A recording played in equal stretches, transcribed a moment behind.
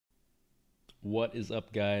What is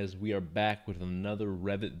up, guys? We are back with another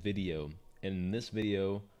Revit video, and in this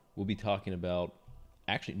video we'll be talking about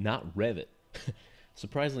actually not Revit.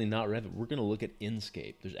 Surprisingly not Revit. We're going to look at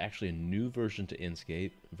Enscape. There's actually a new version to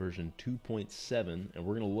Enscape, version 2.7, and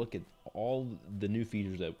we're going to look at all the new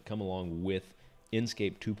features that come along with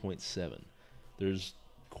Enscape 2.7. There's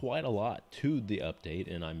quite a lot to the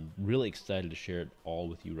update, and I'm really excited to share it all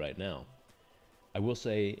with you right now. I will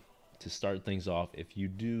say, to start things off, if you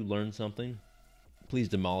do learn something, please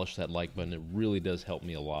demolish that like button. It really does help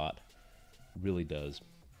me a lot. It really does.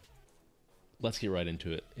 Let's get right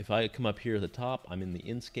into it. If I come up here at the top, I'm in the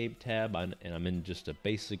Enscape tab, and I'm in just a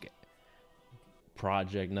basic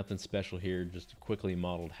project, nothing special here, just a quickly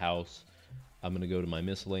modeled house. I'm going to go to my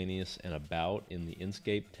miscellaneous and about in the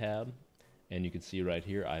Enscape tab, and you can see right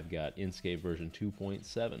here I've got Enscape version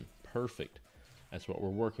 2.7. Perfect. That's what we're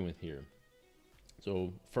working with here.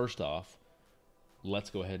 So first off, let's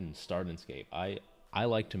go ahead and start Enscape. I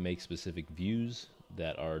like to make specific views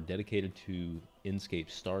that are dedicated to Enscape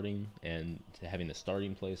starting and to having a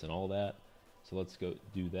starting place and all that. So let's go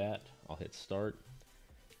do that. I'll hit start.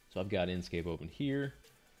 So I've got Enscape open here,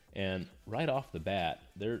 and right off the bat,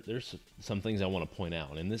 there's some things I want to point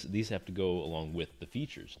out, and these have to go along with the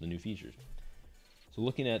features, the new features. So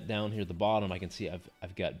looking at down here at the bottom, I can see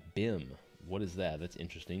I've got BIM. What is that? That's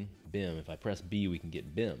interesting. BIM. If I press B, we can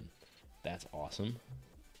get BIM. That's awesome.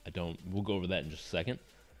 We'll go over that in just a second.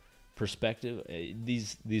 Perspective.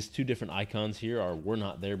 These two different icons here were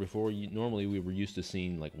not there before. Normally we were used to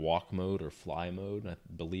seeing like walk mode or fly mode. I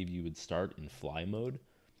believe you would start in fly mode.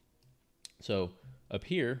 So up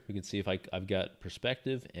here, we can see if I've got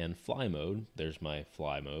perspective and fly mode. There's my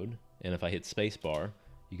fly mode. And if I hit spacebar,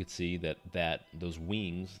 you could see that those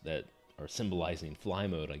wings that are symbolizing fly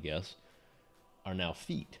mode, I guess, are now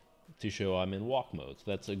feet to show I'm in walk mode. So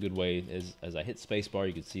that's a good way. As I hit spacebar,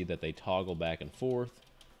 you can see that they toggle back and forth.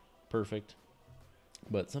 Perfect.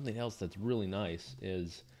 But something else that's really nice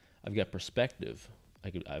is I've got perspective.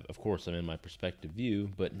 Of course, I'm in my perspective view,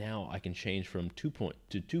 but now I can change from 2-point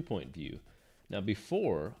to 2-point view. Now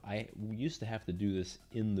before, we used to have to do this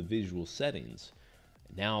in the visual settings.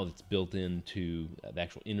 Now it's built into the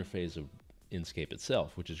actual interface of Enscape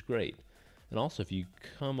itself, which is great. And also, if you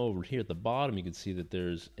come over here at the bottom, you can see that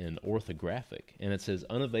there's an orthographic, and it says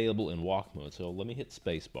unavailable in walk mode. So let me hit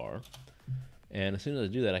spacebar, and as soon as I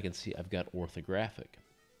do that, I can see I've got orthographic.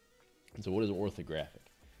 And so what is orthographic?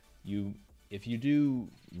 If you do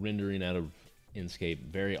rendering out of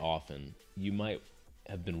Enscape very often, you might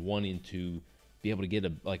have been wanting to be able to get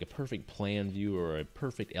a perfect plan view or a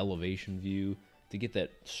perfect elevation view to get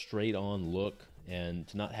that straight on look and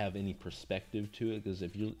to not have any perspective to it. Because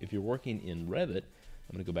if you're working in Revit,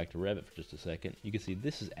 I'm going to go back to Revit for just a second, you can see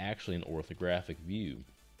this is actually an orthographic view.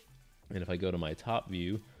 And if I go to my top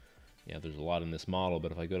view, yeah, there's a lot in this model,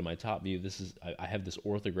 but if I go to my top view, I have this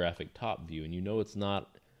orthographic top view, and you know it's not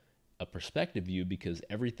a perspective view because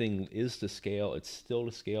everything is to scale. It's still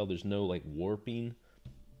to scale. There's no like warping.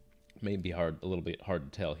 May be a little bit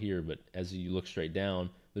hard to tell here, but as you look straight down,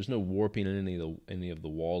 there's no warping in any of the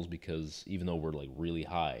walls, because even though we're like really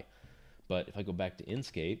high. But if I go back to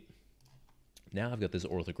Enscape, now I've got this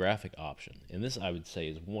orthographic option, and this I would say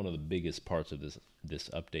is one of the biggest parts of this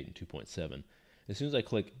update in 2.7. As soon as I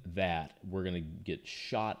click that, we're going to get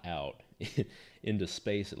shot out into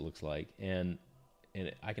space, it looks like, and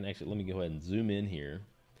I can actually, let me go ahead and zoom in here.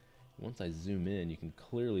 Once I zoom in, you can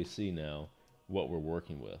clearly see now what we're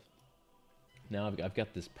working with. Now I've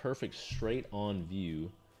got this perfect straight on view,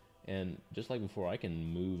 and just like before, I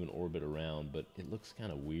can move and orbit around, but it looks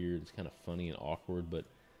kind of weird. It's kind of funny and awkward, but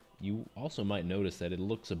you also might notice that it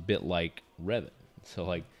looks a bit like Revit. So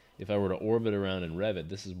like if I were to orbit around in Revit,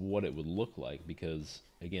 this is what it would look like, because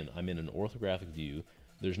again, I'm in an orthographic view.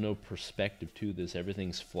 There's no perspective to this.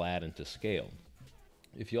 Everything's flat and to scale.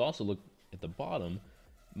 If you also look at the bottom,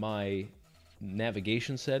 my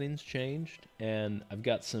navigation settings changed, and I've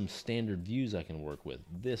got some standard views I can work with.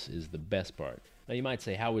 This is the best part. Now you might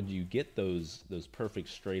say, how would you get those perfect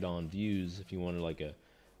straight on views if you wanted like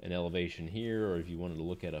an elevation here, or if you wanted to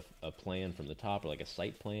look at a plan from the top, or like a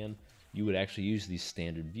site plan? You would actually use these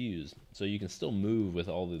standard views. So you can still move with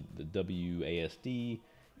all the WASD,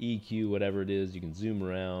 EQ, whatever it is. You can zoom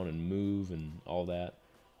around and move and all that.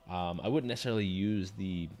 I wouldn't necessarily use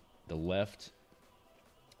the left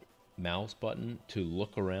mouse button to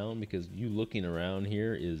look around, because you looking around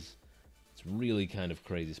here it's really kind of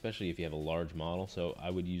crazy, especially if you have a large model. So I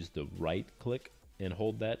would use the right click and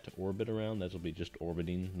hold that to orbit around. That'll be just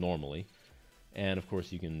orbiting normally. And of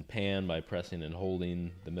course you can pan by pressing and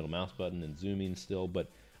holding the middle mouse button and zooming still, but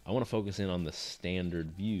I want to focus in on the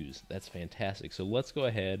standard views. That's fantastic. So let's go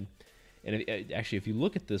ahead And actually, if you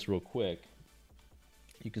look at this real quick,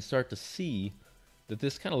 you can start to see that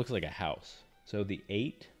this kind of looks like a house. So the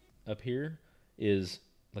 8 up here is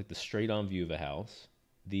like the straight on view of a house.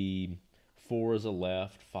 The 4 is a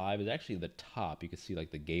left, 5 is actually the top. You can see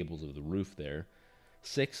like the gables of the roof there.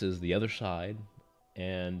 6 is the other side,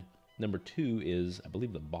 and number 2 is, I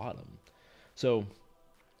believe, the bottom. So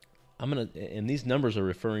and these numbers are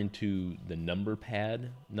referring to the number pad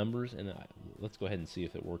numbers, and let's go ahead and see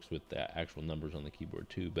if it works with the actual numbers on the keyboard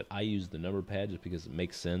too. But I use the number pad just because it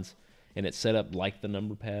makes sense, and it's set up like the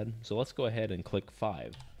number pad. So let's go ahead and click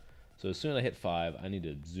 5. So as soon as I hit 5, I need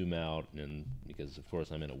to zoom out, and because of course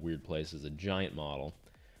I'm in a weird place. It's a giant model,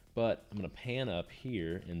 but I'm going to pan up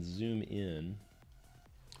here and zoom in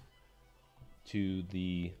to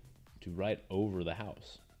right over the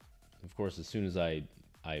house. Of course, as soon as I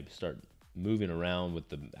start moving around with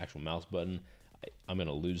the actual mouse button, I'm going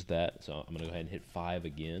to lose that. So I'm going to go ahead and hit 5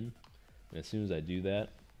 again. And as soon as I do that,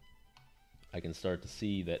 I can start to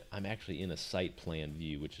see that I'm actually in a site plan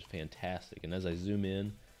view, which is fantastic. And as I zoom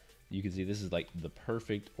in, you can see this is like the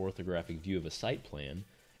perfect orthographic view of a site plan.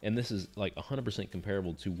 And this is like 100%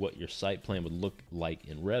 comparable to what your site plan would look like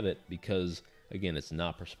in Revit, because again, it's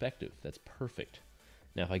not perspective. That's perfect.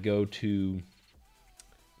 Now if I go to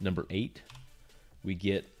number 8, we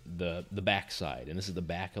get the back side, and this is the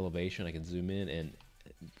back elevation. I can zoom in, and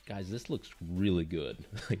guys, this looks really good.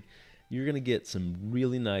 Like, you're gonna get some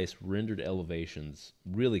really nice rendered elevations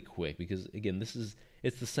really quick, because again,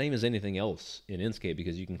 it's the same as anything else in Enscape,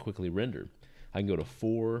 because you can quickly render. I can go to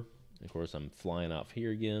 4. Of course, I'm flying off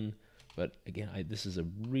here again, but again, this is a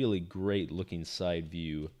really great looking side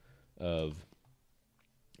view of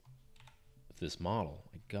this model.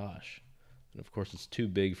 My gosh. And of course, it's too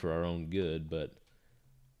big for our own good, but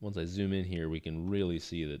once I zoom in here, we can really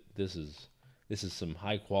see that this is some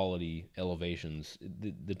high quality elevations,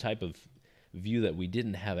 the type of view that we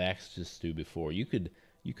didn't have access to before. You could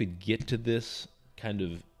get to this kind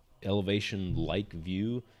of elevation like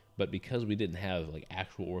view, but because we didn't have like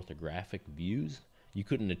actual orthographic views, you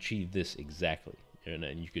couldn't achieve this exactly, and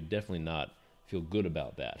you could definitely not feel good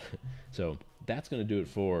about that. So that's going to do it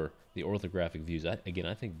for the orthographic views. I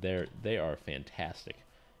think they are fantastic,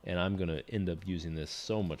 and I'm going to end up using this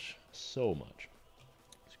so much. So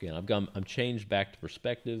again, I'm changed back to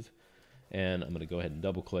perspective, and I'm going to go ahead and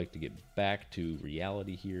double click to get back to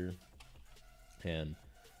reality here, and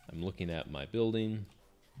I'm looking at my building.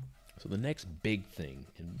 So the next big thing,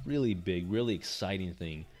 and really big, really exciting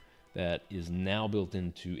thing that is now built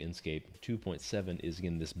into Enscape 2.7 is,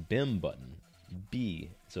 again, this BIM button, B.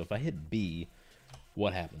 So if I hit B,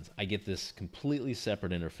 what happens? I get this completely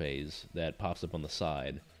separate interface that pops up on the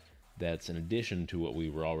side. That's in addition to what we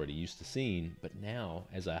were already used to seeing. But now,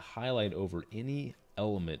 as I highlight over any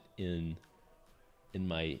element in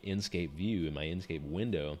my Enscape view, in my Enscape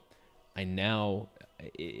window,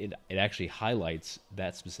 it actually highlights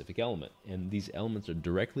that specific element. And these elements are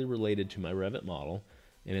directly related to my Revit model,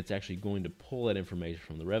 and it's actually going to pull that information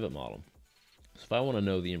from the Revit model. So if I want to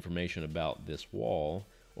know the information about this wall,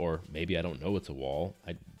 or maybe I don't know it's a wall,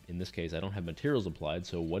 in this case I don't have materials applied,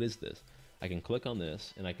 so what is this? I can click on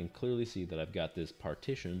this, and I can clearly see that I've got this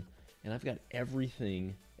partition, and I've got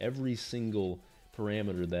everything, every single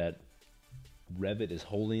parameter that Revit is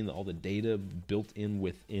holding, all the data built in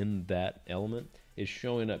within that element is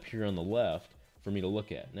showing up here on the left for me to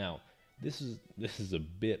look at. Now, this is a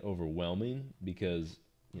bit overwhelming, because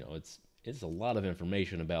it's a lot of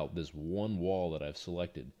information about this one wall that I've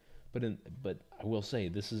selected. But I will say,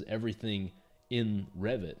 this is everything in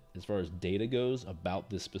Revit as far as data goes about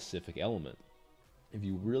this specific element. If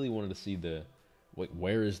you really wanted to see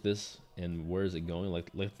where is this and where is it going,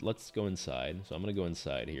 let's go inside. So I'm going to go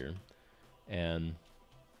inside here, and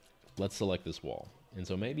let's select this wall. And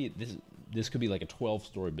so maybe this could be like a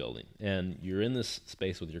 12-story building, and you're in this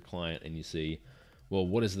space with your client, and you see, well,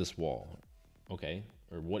 what is this wall? Okay,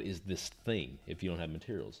 or what is this thing if you don't have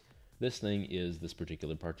materials? This thing is this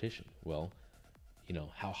particular partition. Well,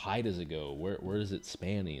 how high does it go? Where is it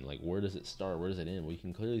spanning? Like, where does it start? Where does it end? Well, you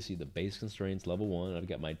can clearly see the base constraints, level 1. I've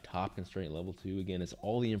got my top constraint, level 2. Again, it's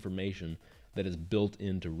all the information that is built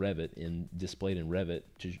into Revit and displayed in Revit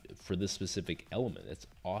for this specific element. It's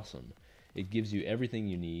awesome. It gives you everything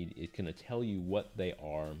you need. It's going to tell you what they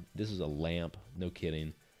are. This is a lamp, no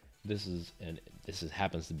kidding. This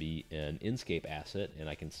happens to be an Enscape asset, and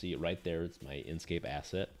I can see it right there. It's my Enscape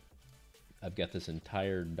asset. I've got this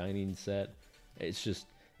entire dining set.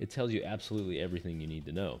 It tells you absolutely everything you need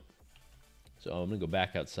to know. So I'm going to go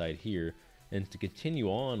back outside here, and to continue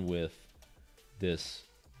on with this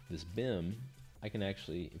BIM, I can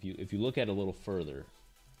actually, if you look at it a little further,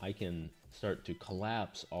 I can start to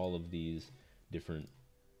collapse all of these different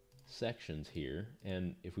sections here.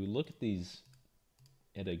 And if we look at these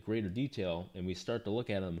at a greater detail and we start to look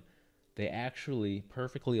at them, they actually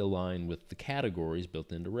perfectly align with the categories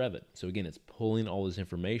built into Revit. So again, it's pulling all this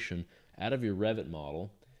information out of your Revit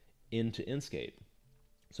model into Enscape.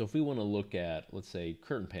 So if we want to look at, let's say,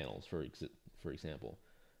 curtain panels, for example,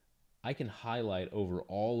 I can highlight over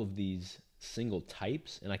all of these single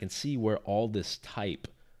types, and I can see where all this type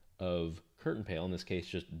of curtain panel, in this case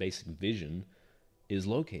just basic vision, is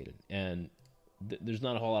located. And there's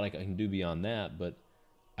not a whole lot I can do beyond that, but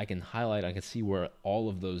I can highlight, I can see where all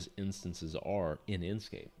of those instances are in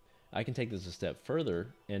Enscape. I can take this a step further,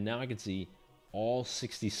 and now I can see all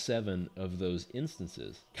 67 of those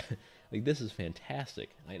instances. Like, this is fantastic.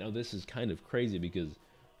 I know this is kind of crazy because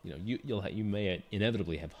you may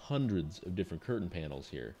inevitably have hundreds of different curtain panels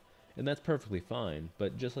here, and that's perfectly fine.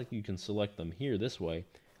 But just like you can select them here this way,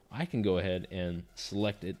 I can go ahead and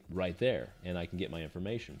select it right there, and I can get my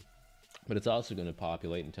information. But it's also going to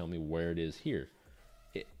populate and tell me where it is here.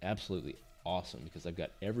 Absolutely awesome, because I've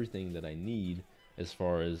got everything that I need as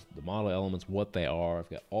far as the model elements, what they are. I've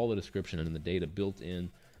got all the description and the data built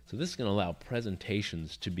in. So this is going to allow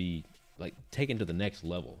presentations to be like taken to the next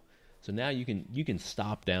level. So now you can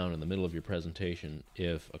stop down in the middle of your presentation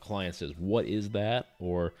if a client says, what is that?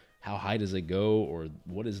 Or how high does it go? Or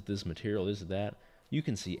what is this material? Is that? You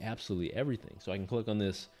can see absolutely everything. So I can click on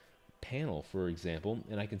this panel, for example,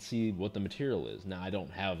 and I can see what the material is. Now, I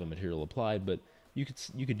don't have a material applied, but you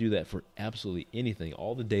could do that for absolutely anything.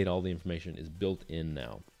 All the data, all the information is built in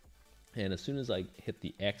now. And as soon as I hit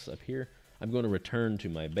the X up here, I'm going to return to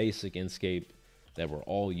my basic Enscape that we're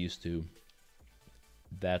all used to.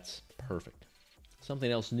 That's perfect.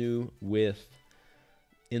 Something else new with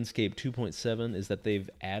Enscape 2.7 is that they've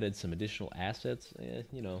added some additional assets.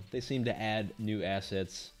 They seem to add new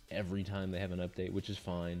assets every time they have an update, which is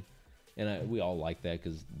fine. And we all like that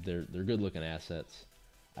because they're good looking assets.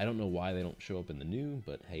 I don't know why they don't show up in the new,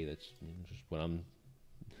 but hey, that's just what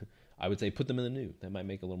I would say put them in the new. That might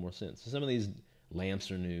make a little more sense. So some of these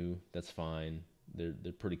lamps are new. That's fine. They're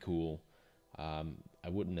pretty cool. I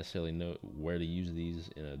wouldn't necessarily know where to use these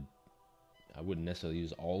I wouldn't necessarily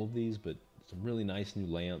use all of these, but some really nice new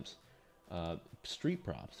lamps. Street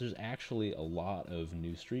props. There's actually a lot of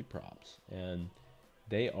new street props, and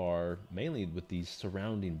they are mainly with these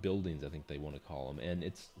surrounding buildings, I think they want to call them. And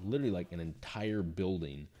it's literally like an entire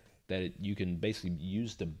building that you can basically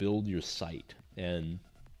use to build your site. And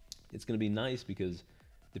it's going to be nice because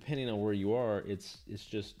depending on where you are, it's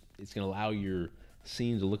going to allow your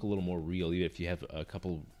scene to look a little more real. Even if you have a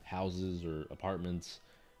couple houses or apartments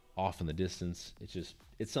off in the distance,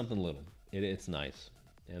 it's something little. It's nice.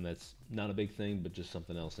 And that's not a big thing, but just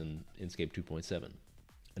something else in Enscape 2.7.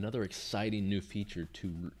 Another exciting new feature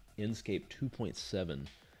to Enscape 2.7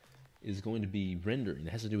 is going to be rendering.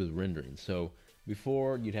 It has to do with rendering. So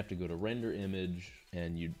before, you'd have to go to render image,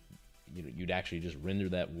 and you'd actually just render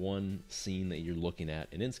that one scene that you're looking at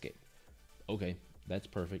in Enscape. Okay, that's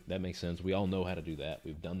perfect. That makes sense. We all know how to do that.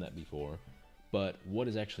 We've done that before. But what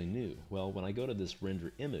is actually new? Well, when I go to this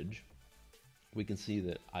render image, we can see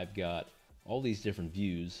that I've got all these different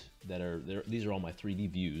views that are there. These are all my 3D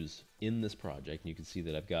views in this project. And you can see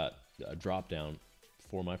that I've got a drop down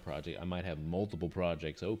for my project. I might have multiple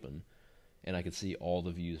projects open, and I can see all the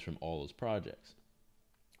views from all those projects.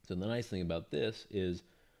 So the nice thing about this is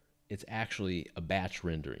it's actually a batch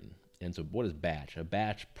rendering. And so what is batch? A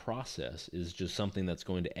batch process is just something that's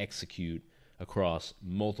going to execute across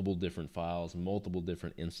multiple different files, multiple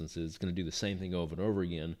different instances. It's going to do the same thing over and over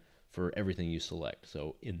again for everything you select.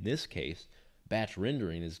 So in this case, batch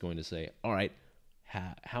rendering is going to say, all right,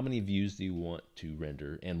 how many views do you want to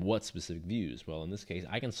render, and what specific views? Well, in this case,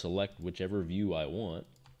 I can select whichever view I want.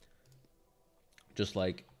 Just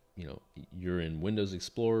like, you're in Windows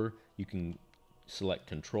Explorer, you can select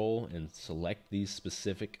Control and select these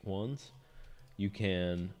specific ones. You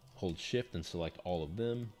can hold Shift and select all of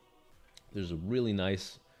them. There's a really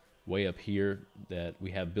nice way up here that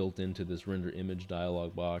we have built into this render image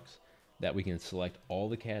dialog box that we can select all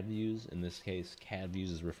the CAD views. In this case, CAD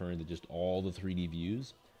views is referring to just all the 3D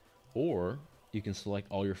views, or you can select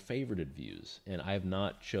all your favorited views. And I have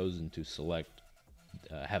not chosen to select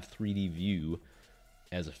have 3D view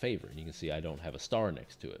as a favorite. You can see I don't have a star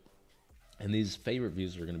next to it. And these favorite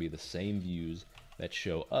views are going to be the same views that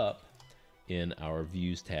show up in our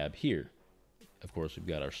views tab here. Of course, we've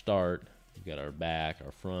got our start, we've got our back,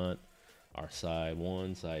 our front, our side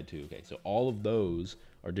 1, side 2. Okay, so all of those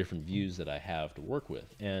are different views that I have to work with.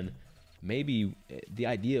 And maybe the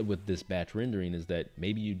idea with this batch rendering is that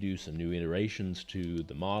maybe you do some new iterations to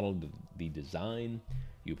the model, the design,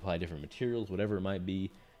 you apply different materials, whatever it might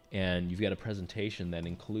be, and you've got a presentation that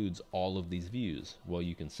includes all of these views. Well,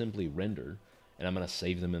 you can simply render, and I'm going to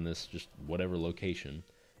save them in this just whatever location,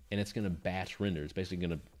 and it's going to batch render. It's basically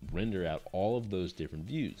going to render out all of those different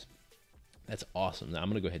views. That's awesome. Now I'm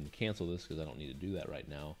going to go ahead and cancel this because I don't need to do that right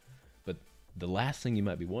now. But the last thing you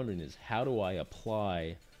might be wondering is, how do I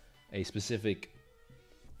apply a specific,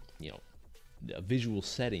 visual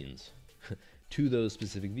settings to those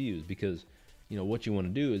specific views? Because what you want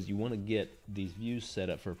to do is you want to get these views set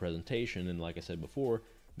up for a presentation, and like I said before,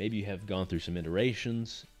 maybe you have gone through some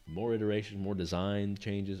iterations, more design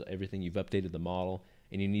changes, everything. You've updated the model,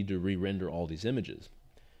 and you need to re-render all these images.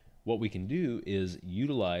 What we can do is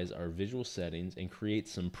utilize our visual settings and create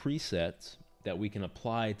some presets that we can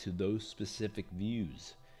apply to those specific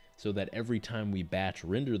views, so that every time we batch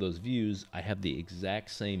render those views, I have the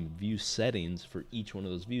exact same view settings for each one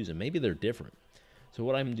of those views, and maybe they're different. So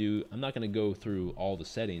what I'm not going to go through all the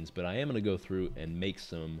settings, but I am going to go through and make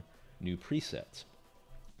some new presets.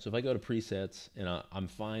 So if I go to presets, and I'm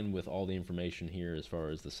fine with all the information here as far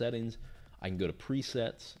as the settings, I can go to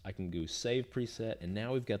presets, I can go save preset, and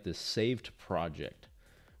now we've got this saved project,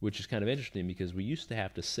 which is kind of interesting because we used to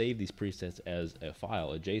have to save these presets as a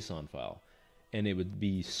file, a JSON file, and it would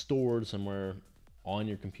be stored somewhere on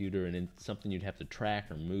your computer, and it's something you'd have to track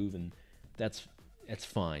or move, and that's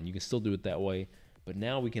fine. You can still do it that way, but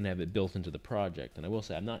now we can have it built into the project. And I will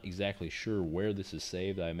say, I'm not exactly sure where this is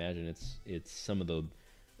saved. I imagine it's some of the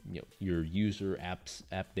your user apps,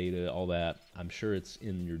 app data, all that. I'm sure it's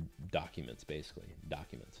in your documents, basically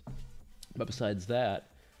documents. But besides that,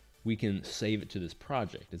 we can save it to this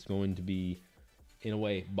project. It's going to be, in a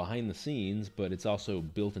way, behind the scenes, but it's also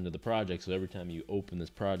built into the project. So every time you open this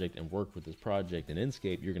project and work with this project in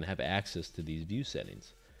Enscape, you're going to have access to these view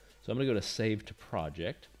settings. So I'm going to go to save to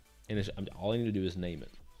project, and all I need to do is name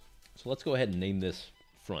it. So let's go ahead and name this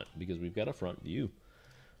front, because we've got a front view.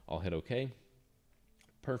 I'll hit OK.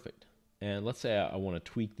 Perfect. And let's say I want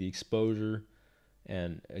to tweak the exposure,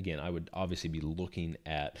 and again, I would obviously be looking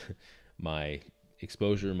at my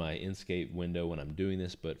exposure, my Enscape window when I'm doing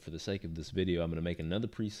this, but for the sake of this video, I'm going to make another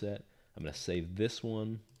preset. I'm going to save this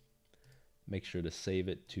one, make sure to save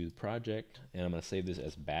it to the project, and I'm going to save this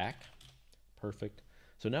as back. Perfect.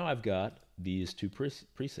 So now I've got these two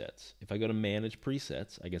presets. If I go to manage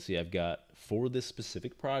presets, I can see I've got, for this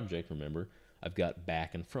specific project, remember, I've got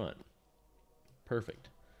back and front. Perfect.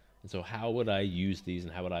 And so how would I use these,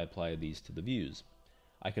 and how would I apply these to the views?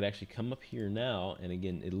 I could actually come up here now, and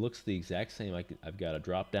again, it looks the exact same. I've got a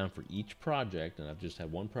drop down for each project, and I've just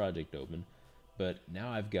had one project open, but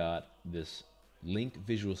now I've got this link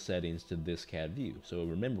visual settings to this CAD view. So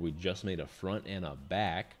remember, we just made a front and a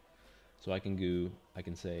back, so I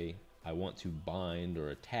can say I want to bind or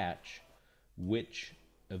attach which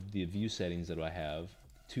of the view settings that I have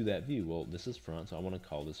to that view. Well, this is front, so I want to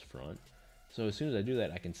call this front. So as soon as I do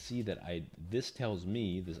that, I can see that this tells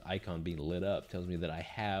me, this icon being lit up tells me that I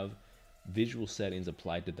have visual settings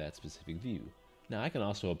applied to that specific view. Now I can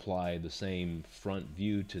also apply the same front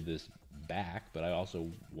view to this back, but I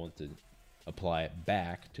also want to apply it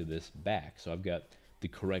back to this back. So I've got the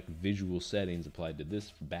correct visual settings applied to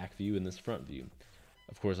this back view and this front view.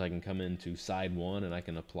 Of course, I can come into side one and I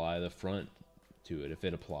can apply the front to it. If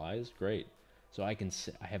it applies, great. So I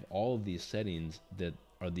have all of these settings that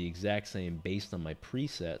are the exact same based on my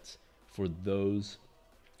presets for those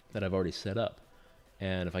that I've already set up.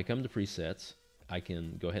 And if I come to presets, I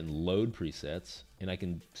can go ahead and load presets, and I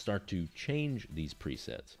can start to change these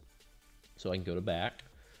presets. So I can go to back,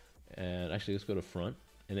 and actually let's go to front.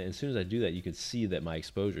 And as soon as I do that, you can see that my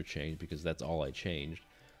exposure changed because that's all I changed.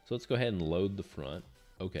 So let's go ahead and load the front.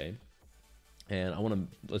 Okay. And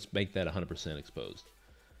let's make that 100% exposed.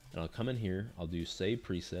 And I'll come in here, I'll do save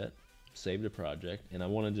preset, save the project, and I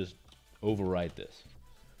want to just overwrite this.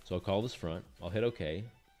 So I'll call this front, I'll hit OK,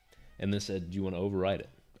 and this said, do you want to overwrite it?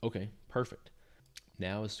 Okay, perfect.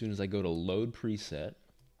 Now as soon as I go to load preset,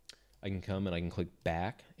 I can come and I can click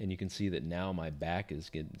back, and you can see that now my back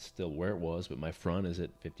is still where it was, but my front is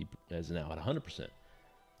now at 100%.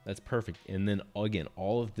 That's perfect. And then again,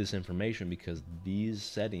 all of this information, because these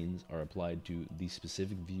settings are applied to these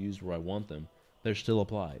specific views where I want them, they're still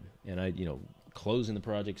applied. And closing the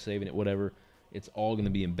project, saving it, whatever, it's all going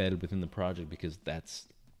to be embedded within the project, because that's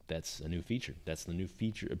a new feature. That's the new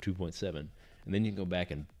feature of 2.7. And then you can go back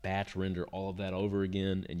and batch render all of that over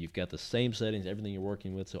again, and you've got the same settings, everything you're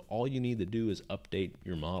working with. So all you need to do is update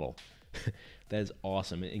your model. That is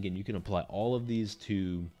awesome. And again, you can apply all of these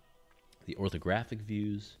to the orthographic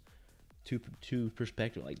views, two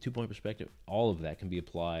perspective, like 2-point perspective. All of that can be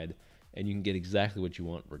applied, and you can get exactly what you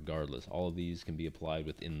want regardless. All of these can be applied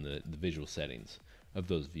within the visual settings. of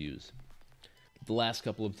those views. The last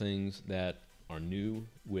couple of things that are new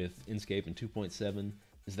with Enscape and 2.7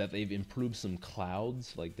 is that they've improved some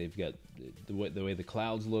clouds. Like they've got the way the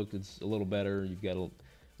clouds look, it's a little better. You've got a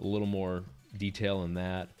little more detail in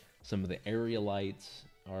that. Some of the area lights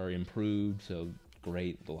are improved, so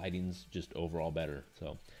great. The lighting's just overall better.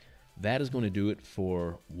 So that is going to do it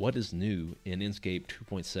for what is new in Enscape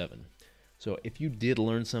 2.7. So if you did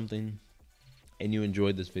learn something and you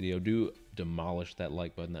enjoyed this video, do demolish that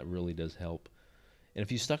like button. That really does help. And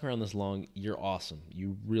if you stuck around this long, you're awesome.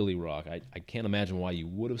 You really rock. I can't imagine why you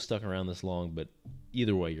would have stuck around this long, but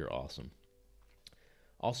either way, you're awesome.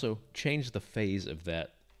 Also, change the phase of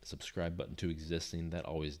that subscribe button to existing. That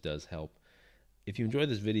always does help. If you enjoyed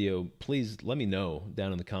this video, please let me know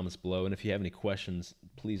down in the comments below. And if you have any questions,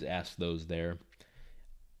 please ask those there.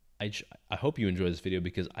 I hope you enjoy this video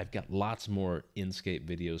because I've got lots more Enscape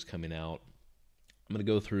videos coming out. I'm going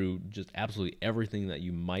to go through just absolutely everything that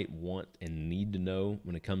you might want and need to know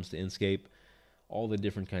when it comes to Enscape. All the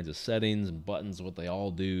different kinds of settings and buttons, what they all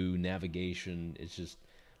do, navigation. It's just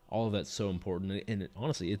all of that's so important. And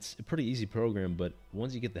honestly, it's a pretty easy program, but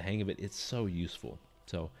once you get the hang of it, it's so useful.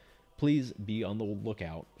 So please be on the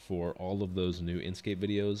lookout for all of those new Enscape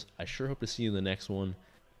videos. I sure hope to see you in the next one.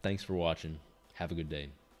 Thanks for watching. Have a good day.